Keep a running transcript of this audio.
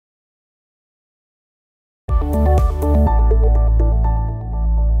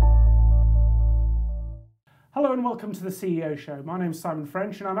Hello and welcome to the CEO Show. My name's Simon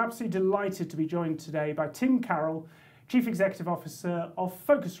French and I'm absolutely delighted to be joined today by Tim Carroll, Chief Executive Officer of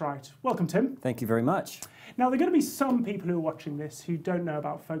Focusrite. Welcome, Tim. Thank you very much. Now, there are going to be some people who are watching this who don't know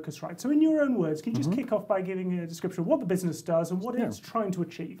about Focusrite. So in your own words, can you just kick off by giving a description of what the business does and what it's trying to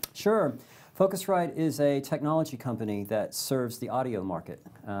achieve? Sure. Focusrite is a technology company that serves the audio market.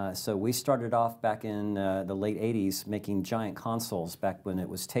 So we started off back in the late 80s making giant consoles back when it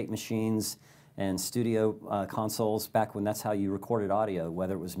was tape machines and studio consoles, back when that's how you recorded audio,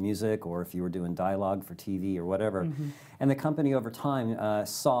 whether it was music or if you were doing dialogue for TV or whatever. And the company over time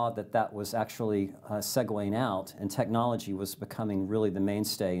saw that that was actually segueing out, and technology was becoming really the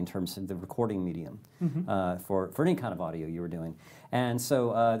mainstay in terms of the recording medium for any kind of audio you were doing. And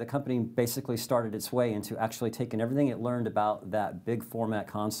so the company basically started its way into actually taking everything it learned about that big format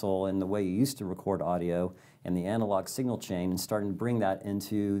console and the way you used to record audio and the analog signal chain, and starting to bring that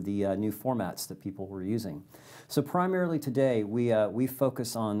into the new formats that people were using. So primarily today, we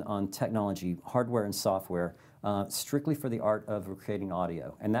focus on technology, hardware and software, strictly for the art of creating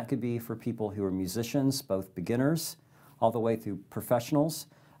audio. And that could be for people who are musicians, both beginners, all the way through professionals.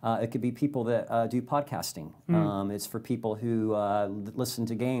 It could be people that do podcasting. It's for people who listen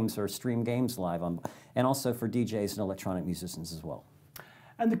to games or stream games live, and also for DJs and electronic musicians as well.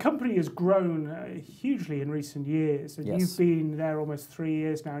 And the company has grown hugely in recent years. And you've been there almost 3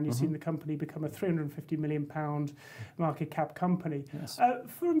 years now, and you've seen the company become a £350 million market cap company.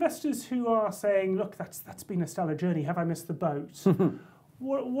 For investors who are saying, look, that's been a stellar journey, have I missed the boat?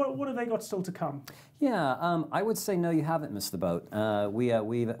 What have they got still to come? Yeah, I would say no, you haven't missed the boat.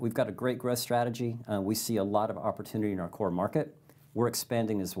 We've got a great growth strategy. We see a lot of opportunity in our core market. We're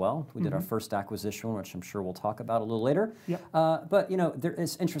expanding as well. We did our first acquisition, which I'm sure we'll talk about a little later. But you know,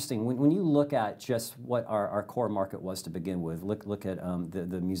 it's interesting when you look at just what our core market was to begin with. Look at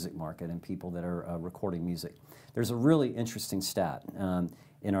the music market and people that are recording music. There's a really interesting stat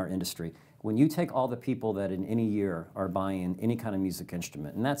in our industry. When you take all the people that in any year are buying any kind of music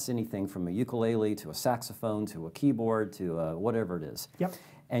instrument, and that's anything from a ukulele to a saxophone to a keyboard to whatever it is,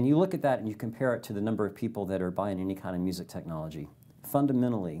 and you look at that and you compare it to the number of people that are buying any kind of music technology,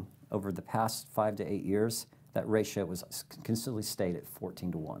 fundamentally, over the past 5 to 8 years, that ratio was consistently stayed at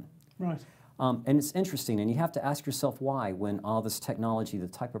 14 to 1. Right. And it's interesting, and you have to ask yourself why, when all this technology, the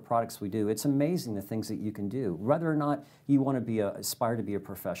type of products we do, it's amazing the things that you can do. Whether or not you want to aspire to be a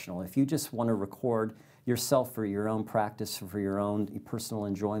professional, if you just want to record yourself for your own practice, for your own personal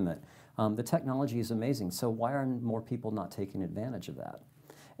enjoyment, the technology is amazing. So why are more people not taking advantage of that?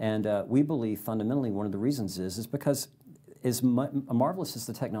 And we believe fundamentally one of the reasons is because as marvelous as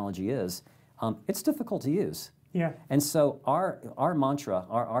the technology is, it's difficult to use. And so our mantra,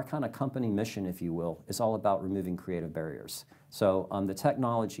 our kind of company mission, if you will, is all about removing creative barriers. So the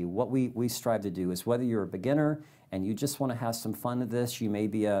technology, what we strive to do is, whether you're a beginner and you just want to have some fun with this, you may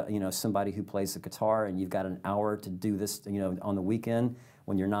be somebody who plays the guitar and you've got an hour to do this on the weekend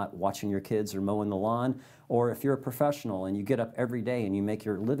when you're not watching your kids or mowing the lawn, or if you're a professional and you get up every day and you make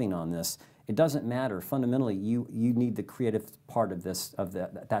your living on this. It doesn't matter. Fundamentally, you need the creative part of this,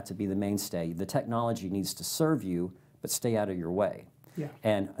 that to be the mainstay. The technology needs to serve you, but stay out of your way.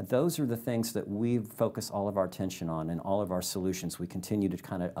 And those are the things that we focus all of our attention on, and all of our solutions. We continue to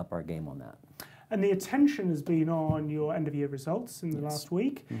kind of up our game on that. And the attention has been on your end-of-year results in the last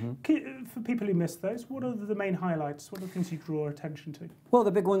week. For people who missed those, what are the main highlights? What are the things you draw attention to? Well,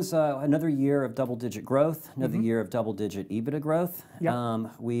 the big one's another year of double-digit growth, another year of double-digit EBITDA growth.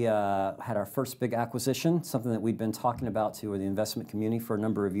 We had our first big acquisition, something that we've been talking about to the investment community for a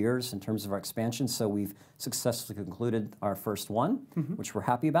number of years in terms of our expansion. So we've successfully concluded our first one, which we're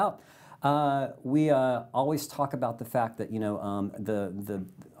happy about. We always talk about the fact that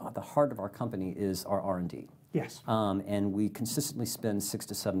the heart of our company is our R&D. And we consistently spend 6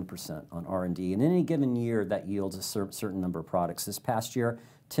 to 7% on R&D. In any given year, that yields a certain number of products. This past year,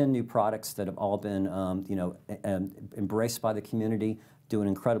 10 new products that have all been embraced by the community, doing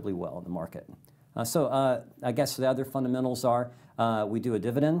incredibly well in the market. So I guess the other fundamentals are we do a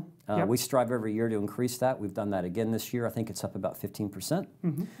dividend. We strive every year to increase that. We've done that again this year. I think it's up about 15%.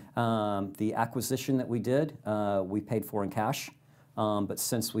 The acquisition that we did, we paid for in cash. But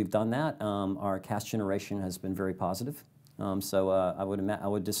since we've done that, our cash generation has been very positive. So I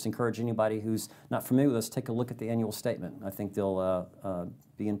would just encourage anybody who's not familiar with us, take a look at the annual statement. I think they'll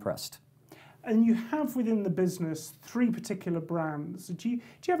be impressed. And you have within the business 3 particular brands. Do you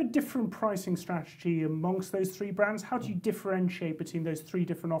have a different pricing strategy amongst those 3 brands? How do you differentiate between those 3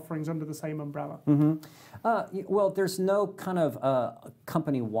 different offerings under the same umbrella? Well, there's no kind of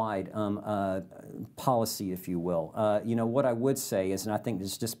company-wide policy, if you will. You know, what I would say is, and I think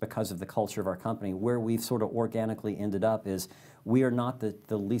it's just because of the culture of our company, where we've sort of organically ended up is we are not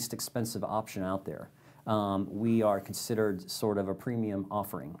the least expensive option out there. We are considered sort of a premium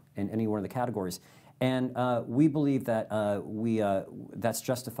offering in any one of the categories. And we believe that that's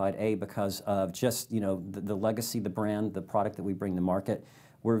justified, A, because of just, you know, the legacy, the brand, the product that we bring to market.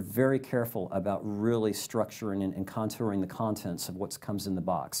 We're very careful about really structuring and contouring the contents of what comes in the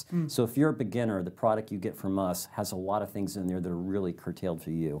box. So if you're a beginner, the product you get from us has a lot of things in there that are really curtailed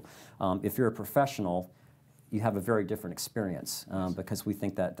for you. If you're a professional, you have a very different experience because we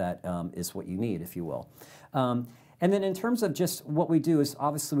think that that is what you need, if you will. And then in terms of just what we do is,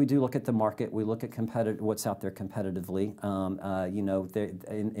 obviously we do look at the market, we look at what's out there competitively. You know,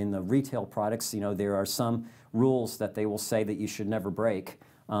 in the retail products, you know, there are some rules that they will say that you should never break.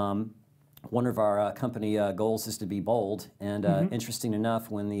 One of our company goals is to be bold, and interesting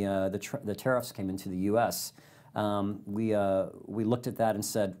enough, when the tariffs came into the U.S., we looked at that and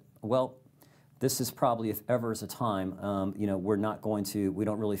said, well, this is probably, if ever is a time, you know, we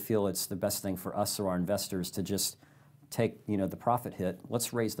don't really feel it's the best thing for us or our investors to just take, you know, the profit hit.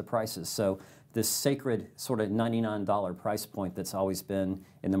 Let's raise the prices. So this sacred sort of $99 price point that's always been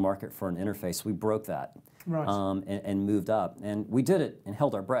in the market for an interface, we broke that. Right. And moved up. And we did it and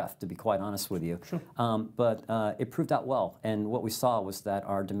held our breath, to be quite honest with you. Sure. But it proved out well. And what we saw was that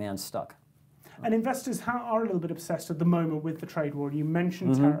our demand stuck. And investors are a little bit obsessed at the moment with the trade war. You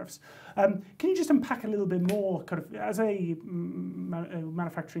mentioned tariffs. Can you just unpack a little bit more, kind of, as a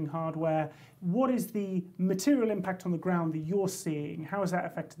manufacturing hardware, what is the material impact on the ground that you're seeing? How has that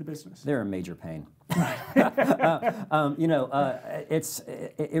affected the business? They're a major pain. You know,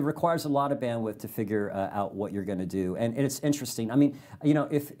 it requires a lot of bandwidth to figure out what you're going to do, and it's interesting. I mean, you know,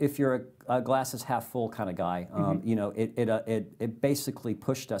 if you're a glass is half full kind of guy, you know, it basically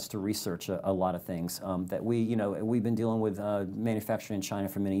pushed us to research a lot of things that we've been dealing with manufacturing in China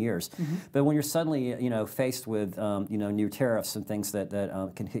for many years. But when you're suddenly, you know, faced with you know, new tariffs and things that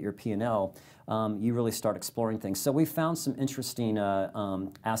can hit your P&L, you really start exploring things. So we found some interesting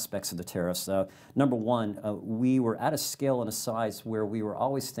aspects of the tariffs. Number one, we were at a scale and a size where we were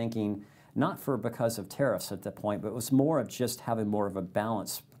always thinking, not because of tariffs at that point, but it was more of just having more of a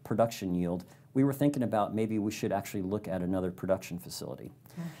balanced production yield. We were thinking about maybe we should actually look at another production facility.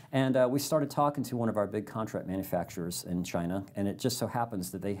 And we started talking to one of our big contract manufacturers in China, and it just so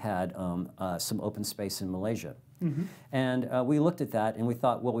happens that they had some open space in Malaysia. And we looked at that and we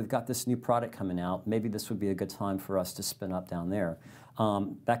thought, well, we've got this new product coming out. Maybe this would be a good time for us to spin up down there.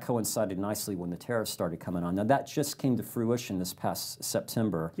 That coincided nicely when the tariffs started coming on. Now, that just came to fruition this past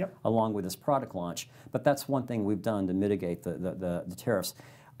September, along with this product launch. But that's one thing we've done to mitigate the tariffs.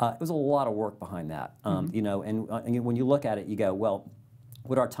 It was a lot of work behind that, you know, and when you look at it, you go, well,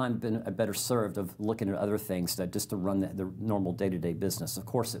 would our time have been better served of looking at other things that just to run the normal day-to-day business? Of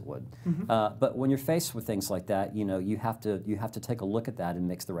course it would. But when you're faced with things like that, you know, you have to take a look at that and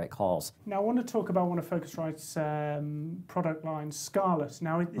make the right calls. Now, I want to talk about one of Focusrite's product lines, Scarlett.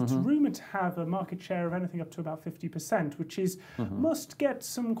 Now, it's rumoured to have a market share of anything up to about 50%, which is must get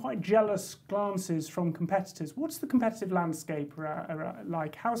some quite jealous glances from competitors. What's the competitive landscape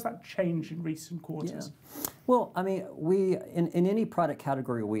like? How's that changed in recent quarters? Well, I mean, in any product category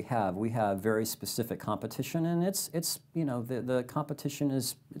we have very specific competition, and it's you know, the competition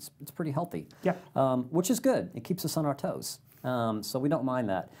it's pretty healthy. Which is good. It keeps us on our toes. So we don't mind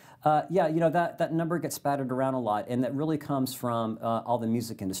that. Yeah, you know, that number gets batted around a lot, and that really comes from all the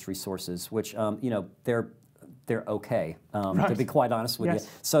music industry sources, which you know, they're okay, to be quite honest with you.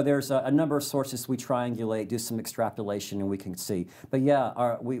 So there's a number of sources we triangulate, do some extrapolation, and we can see. But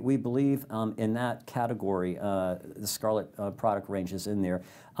yeah, we believe in that category, the Scarlett product range is in there.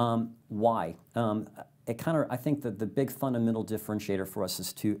 Why? I think that the big fundamental differentiator for us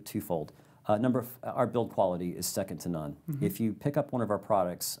is twofold. Our build quality is second to none. If you pick up one of our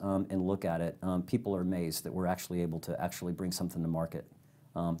products and look at it, people are amazed that we're actually able to bring something to market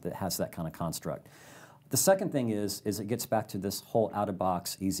that has that kind of construct. The second thing is it gets back to this whole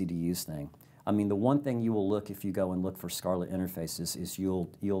out-of-box, easy-to-use thing. I mean, the one thing you will look if you go and look for Scarlett interfaces is you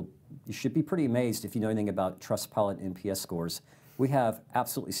should be pretty amazed if you know anything about Trustpilot NPS scores. We have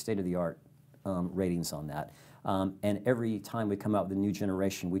absolutely state-of-the-art ratings on that. And every time we come out with a new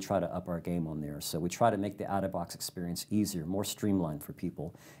generation, we try to up our game on there. So we try to make the out-of-box experience easier, more streamlined for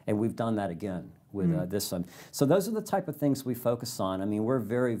people. And we've done that again with this one. So those are the type of things we focus on. I mean, we're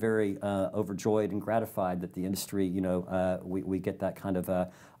very, very overjoyed and gratified that the industry, you know, we get that kind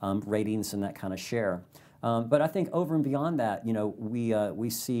of ratings and that kind of share. But I think over and beyond that, you know, we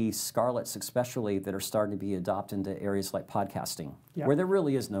see Scarlets especially that are starting to be adopted into areas like podcasting, where there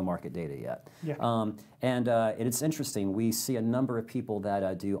really is no market data yet. And it's interesting. We see a number of people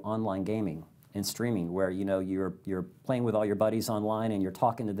that do online gaming and streaming, where you know you're playing with all your buddies online and you're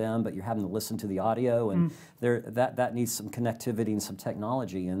talking to them, but you're having to listen to the audio, and that needs some connectivity and some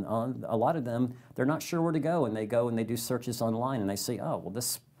technology. And a lot of them, they're not sure where to go, and they do searches online, and they say, oh, well,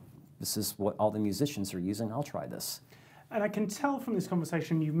 this is what all the musicians are using. I'll try this. And I can tell from this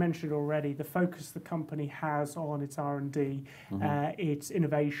conversation, you've mentioned already, the focus the company has on its R&D, its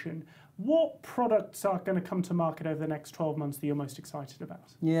innovation. What products are going to come to market over the next 12 months that you're most excited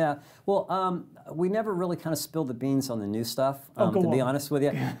about? Yeah, well, we never really kind of spill the beans on the new stuff, to be honest with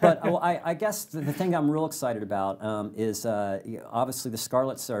you. But I guess the thing I'm real excited about is obviously the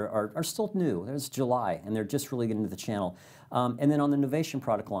Scarlets are still new. There's July, and they're just really getting into the channel. And then on the Novation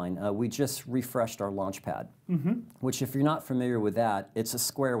product line, we just refreshed our Launchpad, which if you're not familiar with that, it's a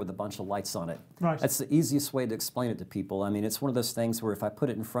square with a bunch of lights on it. That's the easiest way to explain it to people. I mean, it's one of those things where if I put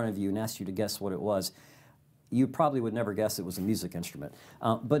it in front of you and asked you to guess what it was, you probably would never guess it was a music instrument.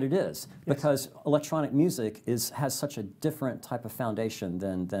 But it is, because electronic music has such a different type of foundation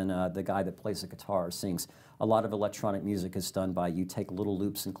than the guy that plays the guitar or sings. A lot of electronic music is done by you take little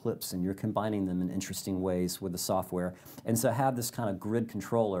loops and clips and you're combining them in interesting ways with the software. And so have this kind of grid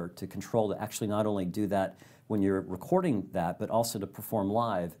controller to actually not only do that when you're recording that, but also to perform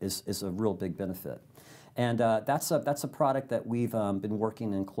live is a real big benefit. And that's a product that we've been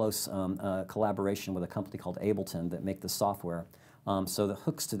working in close collaboration with a company called Ableton that make the software. So the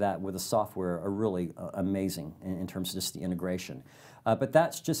hooks to that with the software are really amazing in terms of just the integration. But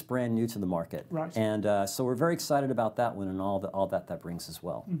that's just brand new to the market. And so we're very excited about that one and all that brings as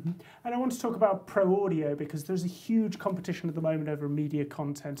well. And I want to talk about Pro Audio, because there's a huge competition at the moment over media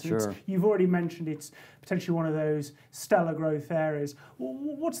content. You've already mentioned it's potentially one of those stellar growth areas.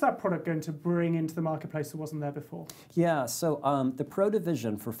 What's that product going to bring into the marketplace that wasn't there before? Yeah, so the Pro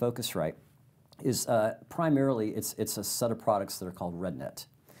division for Focusrite is primarily, it's a set of products that are called RedNet.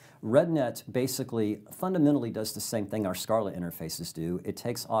 RedNet basically fundamentally does the same thing our Scarlett interfaces do. It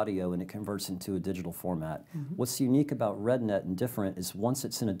takes audio and it converts into a digital format. What's unique about RedNet and different is once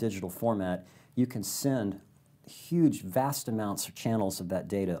it's in a digital format, you can send huge, vast amounts of channels of that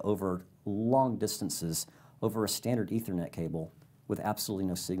data over long distances over a standard Ethernet cable with absolutely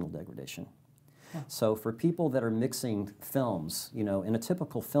no signal degradation. So for people that are mixing films, you know, in a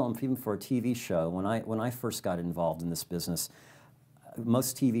typical film, even for a TV show, when I first got involved in this business,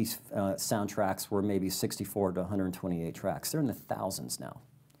 most TV soundtracks were maybe 64 to 128 tracks. They're in the thousands now.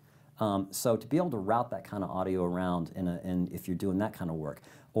 So to be able to route that kind of audio around, and if you're doing that kind of work,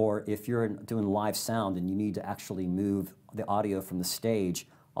 or if you're doing live sound and you need to actually move the audio from the stage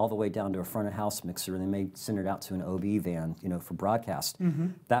all the way down to a front of house mixer, and they may send it out to an OB van, you know, for broadcast.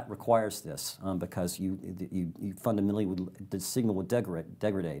 That requires this because you fundamentally the signal would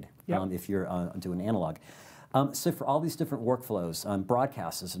degrade if you're doing analog. So for all these different workflows,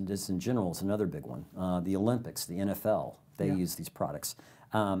 broadcasts just in general is another big one. The Olympics, the NFL, they use these products.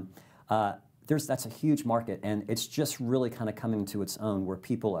 That's a huge market, and it's just really kind of coming to its own, where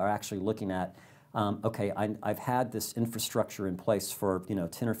people are actually looking at, okay, I've had this infrastructure in place for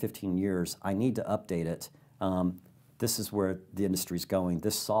 10 or 15 years. I need to update it. This is where the industry's going.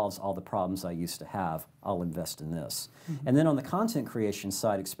 This solves all the problems I used to have. I'll invest in this. And then on the content creation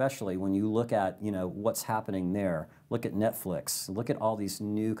side, especially when you look at what's happening there, look at Netflix, look at all these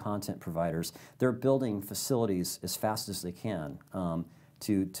new content providers. They're building facilities as fast as they can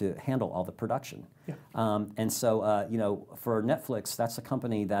to handle all the production. And so for Netflix, that's a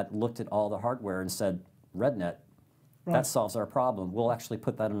company that looked at all the hardware and said, RedNet, that solves our problem. We'll actually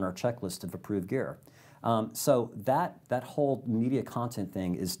put that on our checklist of approved gear. So that whole media content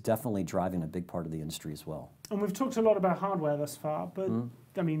thing is definitely driving a big part of the industry as well. And we've talked a lot about hardware thus far, but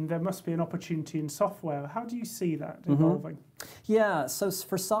I mean, there must be an opportunity in software. How do you see that evolving? Yeah, so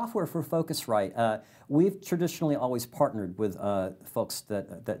for software for Focusrite, we've traditionally always partnered with folks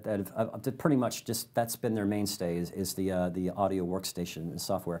that have pretty much just, that's been their mainstay is the audio workstation and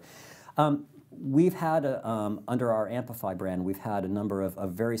software. We've had, under our Amplify brand, we've had a number of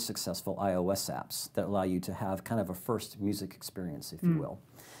very successful iOS apps that allow you to have kind of a first music experience, if you will.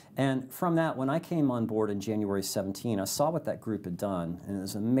 And from that, when I came on board in January 17, I saw what that group had done, and it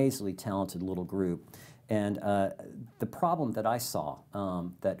was an amazingly talented little group. And the problem that I saw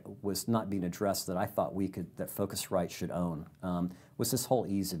that was not being addressed that I thought that Focusrite should own was this whole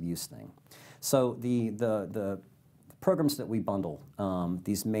ease of use thing. So the programs that we bundle,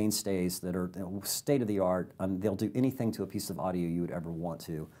 these mainstays that are state-of-the-art, they'll do anything to a piece of audio you would ever want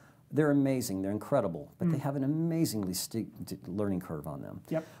to. they're amazing, they're incredible, but they have an amazingly steep learning curve on them.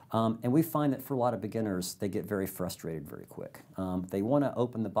 Yep. And we find that for a lot of beginners, they get very frustrated very quick. They want to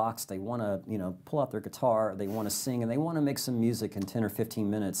open the box, they want to pull out their guitar, they want to sing, and they want to make some music in 10 or 15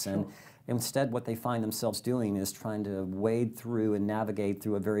 minutes. Sure. And instead, what they find themselves doing is trying to wade through and navigate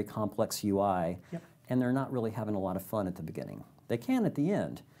through a very complex UI, yep. and they're not really having a lot of fun at the beginning. They can at the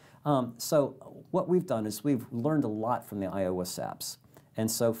end. So what we've done is we've learned a lot from the iOS apps. And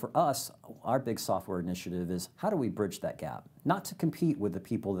so for us, our big software initiative is how do we bridge that gap? Not to compete with the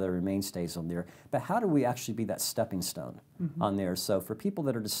people that are mainstays on there, but how do we actually be that stepping stone on there? So for people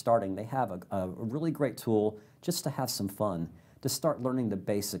that are just starting, they have a really great tool just to have some fun, to start learning the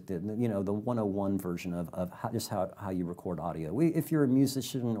basic, the 101 version of how you record audio. If you're a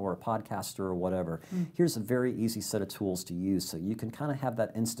musician or a podcaster or whatever, here's a very easy set of tools to use so you can kind of have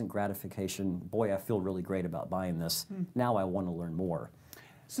that instant gratification. Boy, I feel really great about buying this. Now I want to learn more.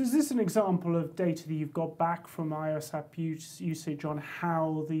 So is this an example of data that you've got back from iOS app usage on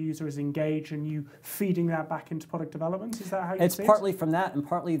how the user is engaged and you feeding that back into product development? Is that how you see it? It's partly from that and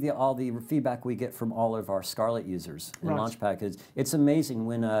partly all the feedback we get from all of our Scarlet users in Launchpad. It's amazing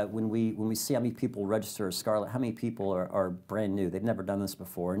when we see how many people register as Scarlet, how many people are brand new. They've never done this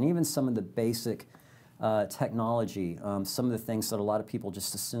before. And even some of the basic technology, some of the things that a lot of people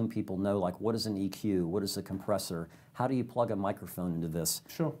just assume people know, like what is an EQ, what is a compressor, how do you plug a microphone into this?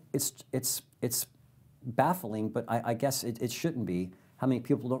 Sure. It's baffling, but I guess it shouldn't be. How many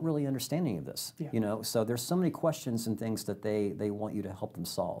people don't really understand any of this? Yeah. So there's so many questions and things that they want you to help them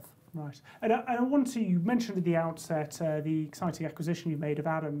solve. Right. And I want to, you mentioned at the outset the exciting acquisition you made of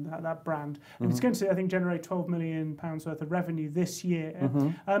Adam, that brand, and it's going to, I think, generate £12 million worth of revenue this year.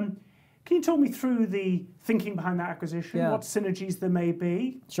 Can you talk me through the thinking behind that acquisition? Yeah. What synergies there may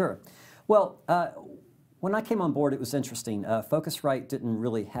be? Sure. Well, when I came on board, it was interesting. Focusrite didn't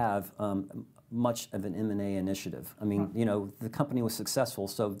really have much of an M&A initiative. I mean, the company was successful,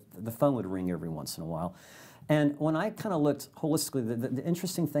 so the phone would ring every once in a while. And when I kind of looked holistically, the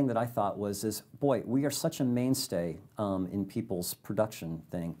interesting thing that I thought was, boy, we are such a mainstay in people's production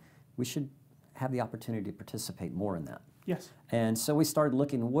thing. We should have the opportunity to participate more in that. Yes. And so we started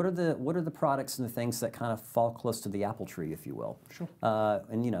looking, what are the products and the things that kind of fall close to the apple tree, if you will. Sure.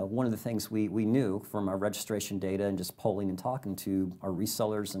 And one of the things we knew from our registration data and just polling and talking to our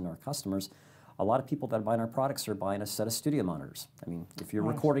resellers and our customers, a lot of people that are buying our products are buying a set of studio monitors. I mean, if you're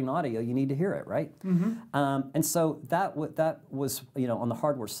recording audio, you need to hear it, right? And so that was, on the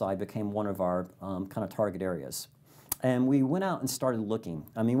hardware side, became one of our kind of target areas. And we went out and started looking.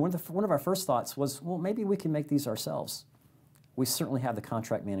 I mean, one of our first thoughts was, well, maybe we can make these ourselves. We certainly have the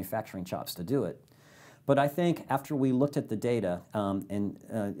contract manufacturing chops to do it. But I think after we looked at the data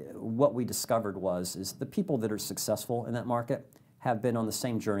what we discovered is the people that are successful in that market have been on the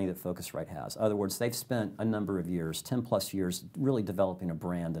same journey that Focusrite has. In other words, they've spent a number of years, 10 plus years, really developing a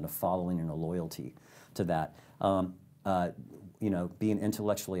brand and a following and a loyalty to that. Being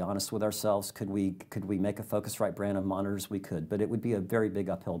intellectually honest with ourselves, could we make a Focusrite brand of monitors? We could, but it would be a very big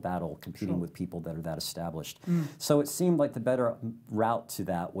uphill battle competing with people that are that established. So it seemed like the better route to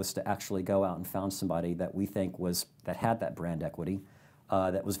that was to actually go out and found somebody that we think that had that brand equity,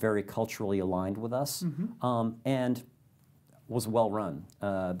 that was very culturally aligned with us, and was well run,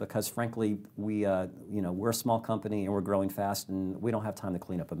 because frankly we're a small company and we're growing fast and we don't have time to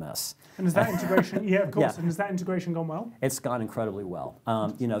clean up a mess. And is that integration? Yeah, of course. Yeah. And has that integration gone well? It's gone incredibly well.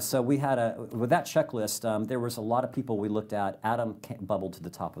 So we had with that checklist, there was a lot of people we looked at. Adam bubbled to the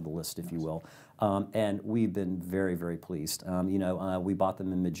top of the list, if you will, and we've been very, very pleased. We bought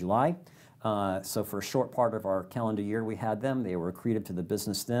them in mid-July. So for a short part of our calendar year, we had them. They were accretive to the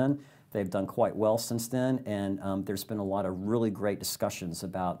business then. They've done quite well since then, and there's been a lot of really great discussions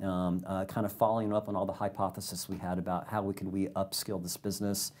about kind of following up on all the hypotheses we had about how we upskill this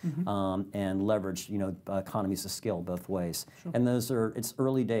business and leverage economies of scale both ways. Sure. And it's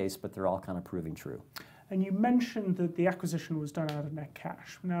early days, but they're all kind of proving true. And you mentioned that the acquisition was done out of net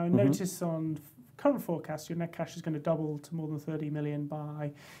cash. Now I notice on current forecast your net cash is going to double to more than 30 million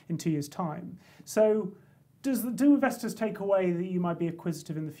in 2 years' time. So do investors take away that you might be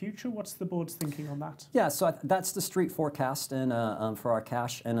acquisitive in the future? What's the board's thinking on that? Yeah, so that's the street forecast and for our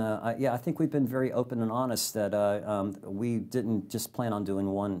cash. And I think we've been very open and honest that we didn't just plan on doing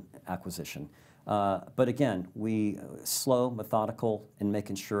one acquisition. But again, we slow, methodical, in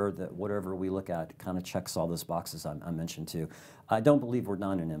making sure that whatever we look at kind of checks all those boxes I mentioned too. I don't believe we're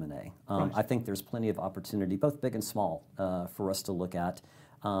done in M&A. Right. I think there's plenty of opportunity, both big and small, for us to look at.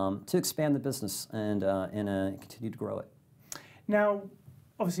 To expand the business and continue to grow it. Now,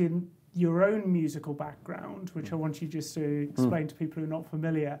 obviously, your own musical background, which I want you just to explain to people who are not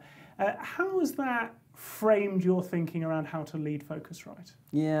familiar. How has that framed your thinking around how to lead Focusrite?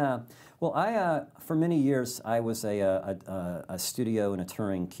 Yeah, well, for many years I was a studio and a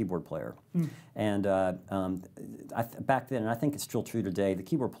touring keyboard player, and back then, and I think it's still true today, the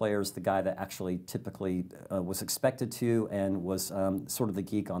keyboard player is the guy that actually typically was expected to and was sort of the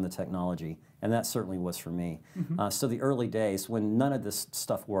geek on the technology, and that certainly was for me. So the early days when none of this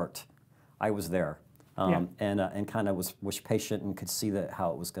stuff worked, I was there. And kind of was patient and could see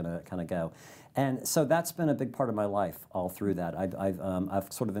how it was going to kind of go. And so that's been a big part of my life all through that.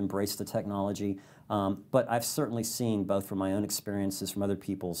 I've sort of embraced the technology, but I've certainly seen both from my own experiences, from other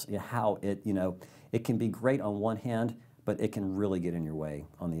people's, how it can be great on one hand, but it can really get in your way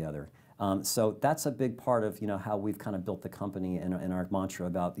on the other. So that's a big part of how we've kind of built the company and our mantra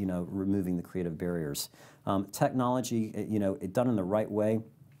about removing the creative barriers. Technology, done in the right way,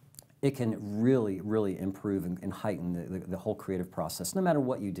 it can really, really improve and heighten the whole creative process, no matter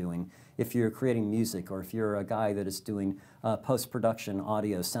what you're doing. If you're creating music, or if you're a guy that is doing post-production,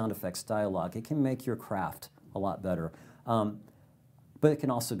 audio, sound effects, dialogue, it can make your craft a lot better. But it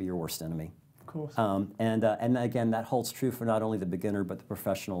can also be your worst enemy. Of course. And again, that holds true for not only the beginner, but the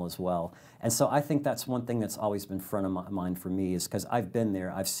professional as well. And so I think that's one thing that's always been front of mind for me, is because I've been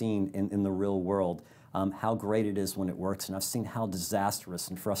there, I've seen in the real world how great it is when it works, and I've seen how disastrous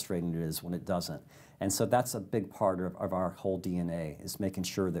and frustrating it is when it doesn't. And so that's a big part of our whole DNA, is making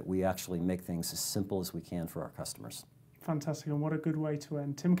sure that we actually make things as simple as we can for our customers. Fantastic, and what a good way to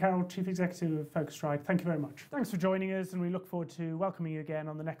end. Tim Carroll, Chief Executive of Focusrite, thank you very much. Thanks for joining us, and we look forward to welcoming you again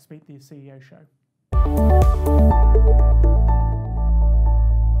on the next Meet the CEO show.